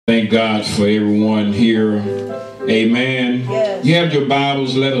Thank God for everyone here. Amen. Yes. You have your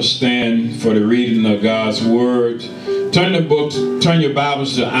Bibles. Let us stand for the reading of God's Word. Turn your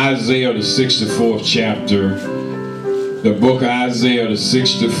Bibles to Isaiah, the 64th chapter. The book of Isaiah, the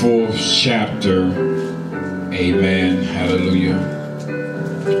 64th chapter. Amen. Hallelujah.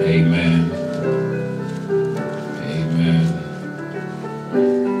 Amen. Amen.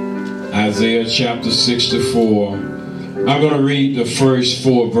 Isaiah chapter 64. I'm going to read the first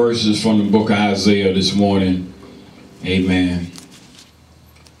 4 verses from the book of Isaiah this morning. Amen.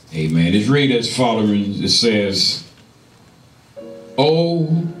 Amen. It's read as following. It says,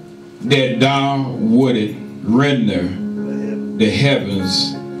 "Oh, that thou wouldest render the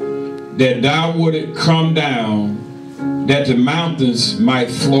heavens, that thou wouldest come down, that the mountains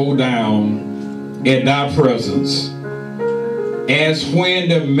might flow down at thy presence, as when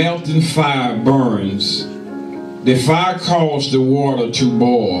the melting fire burns. The fire caused the water to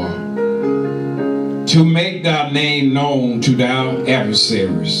boil, to make thy name known to thy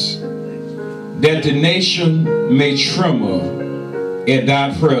adversaries, that the nation may tremble at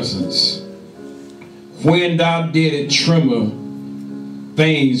thy presence. When thou didst tremble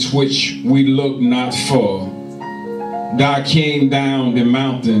things which we looked not for, thou came down the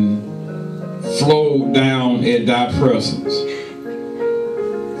mountain, flowed down at thy presence.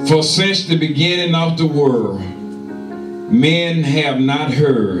 For since the beginning of the world, men have not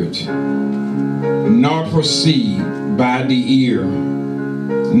heard, nor perceived by the ear,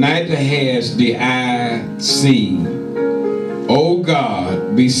 neither has the eye seen, O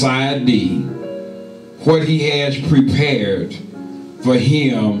God, beside thee, what he has prepared for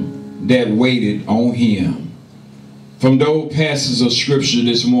him that waited on him." From those passages of scripture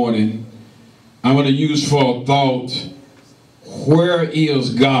this morning, I'm going to use for a thought, where is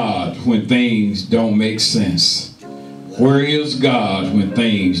God when things don't make sense? Where is God when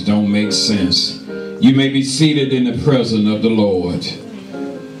things don't make sense? You may be seated in the presence of the Lord.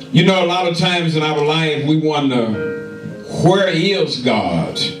 You know, a lot of times in our life we wonder, where is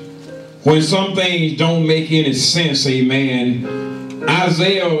God when some things don't make any sense? Amen.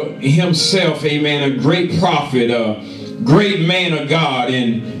 Isaiah himself, amen, a great prophet, a great man of God.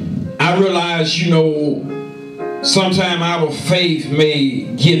 And I realize, you know, sometimes our faith may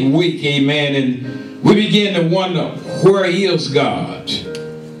get weak, amen, and we begin to wonder, where is God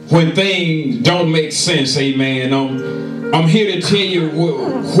when things don't make sense? Amen. I'm here to tell you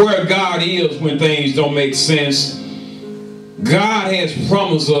where God is when things don't make sense. God has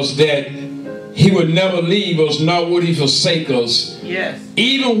promised us that he would never leave us, nor would he forsake us. Yes.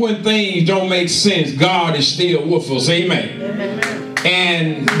 Even when things don't make sense, God is still with us. Amen. Amen.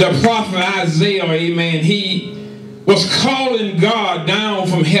 And the prophet Isaiah, amen, he was calling God down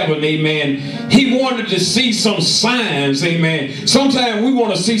from heaven, amen. He wanted to see some signs, amen. Sometimes we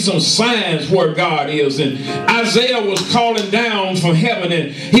want to see some signs where God is. And Isaiah was calling down from heaven,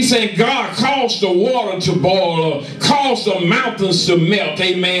 and he said, God, cause the water to boil, or cause the mountains to melt,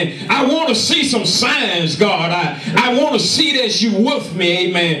 amen. I want to see some signs, God. I want to see that you with me,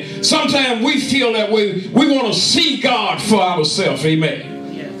 amen. Sometimes we feel that way. We want to see God for ourselves, amen.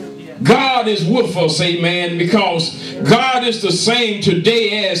 God is with us, amen, because God is the same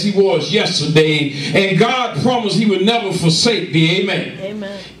today as he was yesterday, and God promised he would never forsake thee, amen.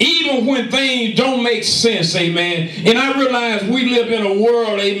 Amen. Even when things don't make sense, amen. And I realize we live in a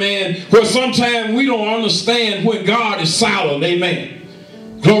world, amen, where sometimes we don't understand when God is silent, amen.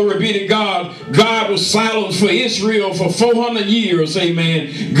 Glory be to God. God was silent for Israel for 400 years,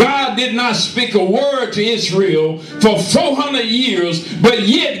 amen. God did not speak a word to Israel for 400 years, but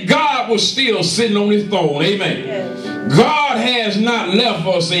yet God was still sitting on his throne, amen. Yes. God has not left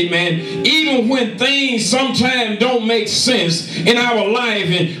us, amen. Even when things sometimes don't make sense in our life,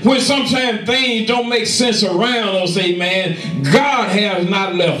 and when sometimes things don't make sense around us, amen, God has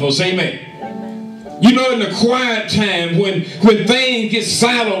not left us, amen. You know, in the quiet time, when things get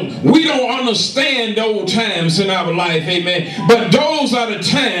silent, we don't understand those times in our life, amen. But those are the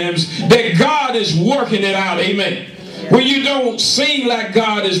times that God is working it out, amen. When you don't seem like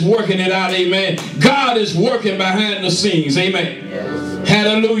God is working it out, amen, God is working behind the scenes, amen.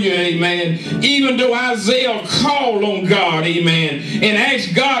 Hallelujah, amen. Even though Isaiah called on God, amen, and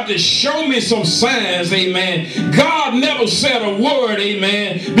asked God to show me some signs, amen, God never said a word,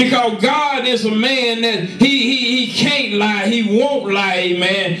 amen, because God is a man that he can't lie, he won't lie,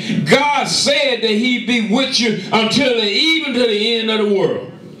 amen. God said that he'd be with you even to the end of the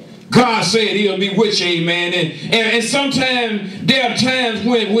world. God said he'll be with you, amen. And sometimes there are times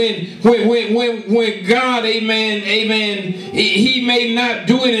when God, amen, he may not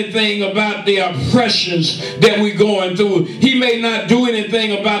do anything about the oppressions that we're going through. He may not do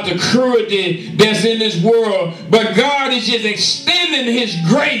anything about the cruelty that's in this world, but God is just extending his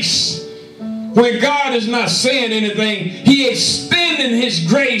grace. When God is not saying anything, he extending his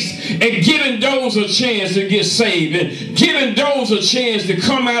grace and giving those a chance to get saved and giving those a chance to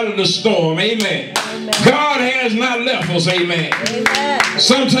come out of the storm. Amen. Amen. God has not left us. Amen. Amen.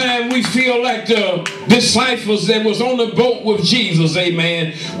 Sometimes we feel like the disciples that was on the boat with Jesus.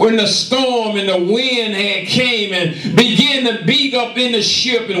 Amen. When the storm and the wind had came and began to beat up in the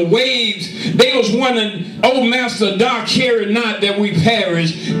ship and waves, they was wondering, oh Master, thou carest not that we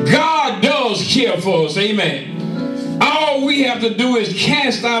perish. God does care for us. Amen. All we have to do is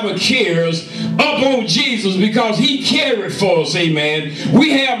cast our cares up on Jesus because he carried for us. Amen.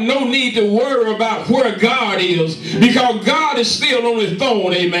 We have no need to worry about where God is because God is still on his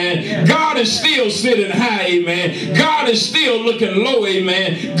throne. Amen. God is still sitting high. Amen. God is still looking low.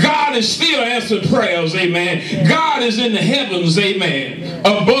 Amen. God is still answering prayers. Amen. God is in the heavens. Amen.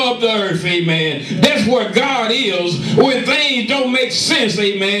 Above the earth. Amen. That's where God is when things don't make sense.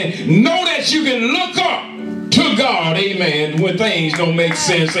 Amen. Know that you can look up to God, amen, when things don't make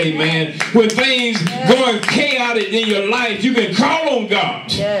sense, amen. When things going chaotic in your life, you can call on God.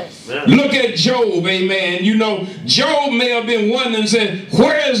 Yes. Look at Job, amen. You know, Job may have been wondering and said,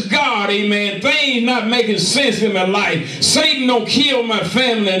 where is God, amen? Things not making sense in my life. Satan don't kill my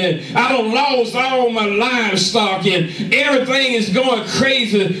family and I don't lost all my livestock and everything is going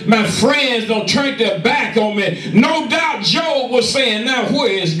crazy. My friends don't turn their back on me. No doubt Job was saying, now where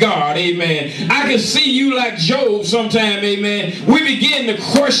is God, amen? I can see you like Job sometime, amen. We begin to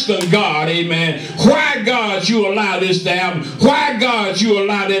question God, amen. Why, God, you allow this to happen? Why, God, you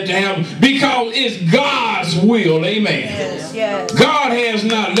allow that to happen? Because it's God's will, amen. Yes, yes. God has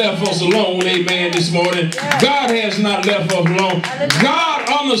not left us alone, amen, this morning. Yes. God has not left us alone. God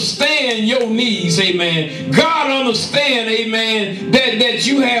understands your needs, amen. God understands, amen, that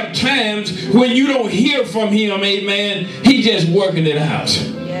you have times when you don't hear from him, amen. He just working it out.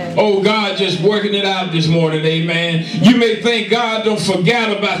 Oh, God just working it out this morning, amen. You may think God don't forget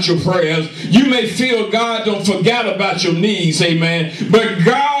about your prayers. You may feel God don't forget about your needs, amen. But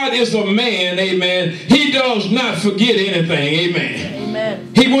God is a man, amen. He does not forget anything, amen.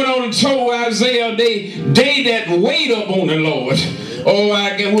 Amen. He went on and told Isaiah, they that wait up on the Lord. Oh,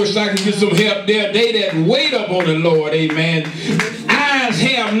 I wish I could get some help there. They that wait up on the Lord, amen. Eyes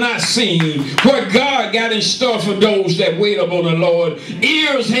have not seen what God got in store for those that wait upon the Lord.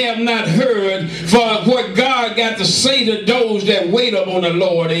 Ears have not heard for what God got to say to those that wait upon the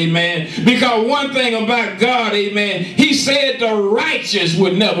Lord, amen. Because one thing about God, amen, he said the righteous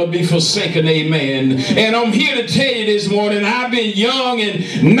would never be forsaken, amen. And I'm here to tell you this morning, I've been young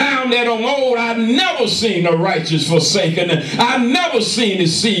and now that I'm old, I've never seen the righteous forsaken. I've never seen the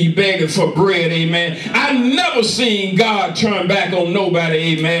seed begging for bread, amen. I've never seen God turn back on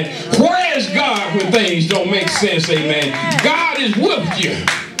nobody, amen. Where is God when things don't make sense, amen? God is with you.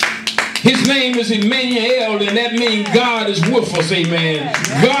 His name is Emmanuel, and that means God is with us, amen.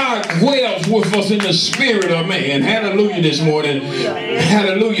 God dwells with us in the spirit of man. Hallelujah this morning.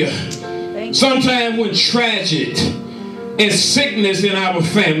 Hallelujah. Sometimes when tragic and sickness in our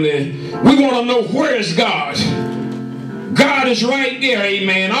family, we want to know where is God. God is right there,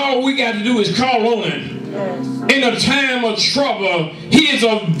 amen. All we got to do is call on him. In a time of trouble, he is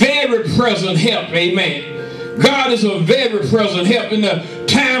a very present help, amen. God is a very present help in the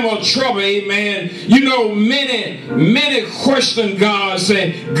time of trouble, amen. You know, many question God,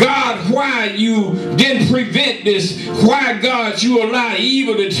 say, God, why you didn't prevent this? Why, God, you allowed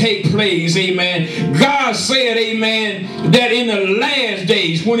evil to take place, amen. God said, amen, that in the last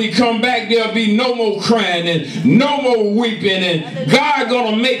days, when he come back, there'll be no more crying and no more weeping, and God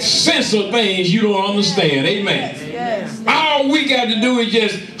gonna make sense of things you don't understand, amen. All we got to do is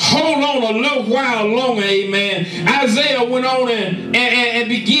just hold on a little while longer, amen. Isaiah went on and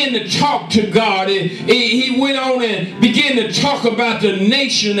began to talk to God. He went on and began to talk about the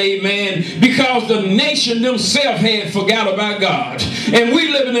nation, amen, because the nation themselves had forgot about God. And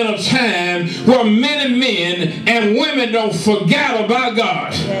we living in a time where many men and women don't forget about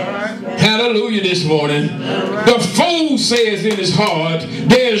God. Hallelujah this morning. The fool says in his heart,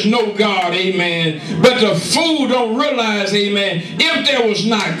 there is no God, amen. But the fool don't realize, amen, if there was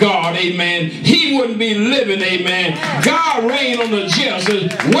not God, amen, he wouldn't be living, amen. God reigns on the just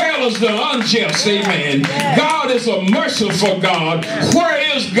as well as the unjust, amen. God is a merciful God.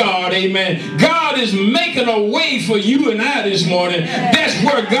 Where is God, amen? God is making a way for you and I this morning. That's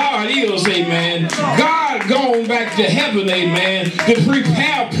where God is, amen. God going back to heaven, amen, to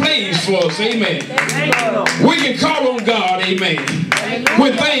prepare a place for us, amen. We can call on God, amen,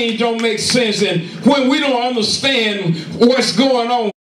 when things don't make sense and when we don't understand what's going on.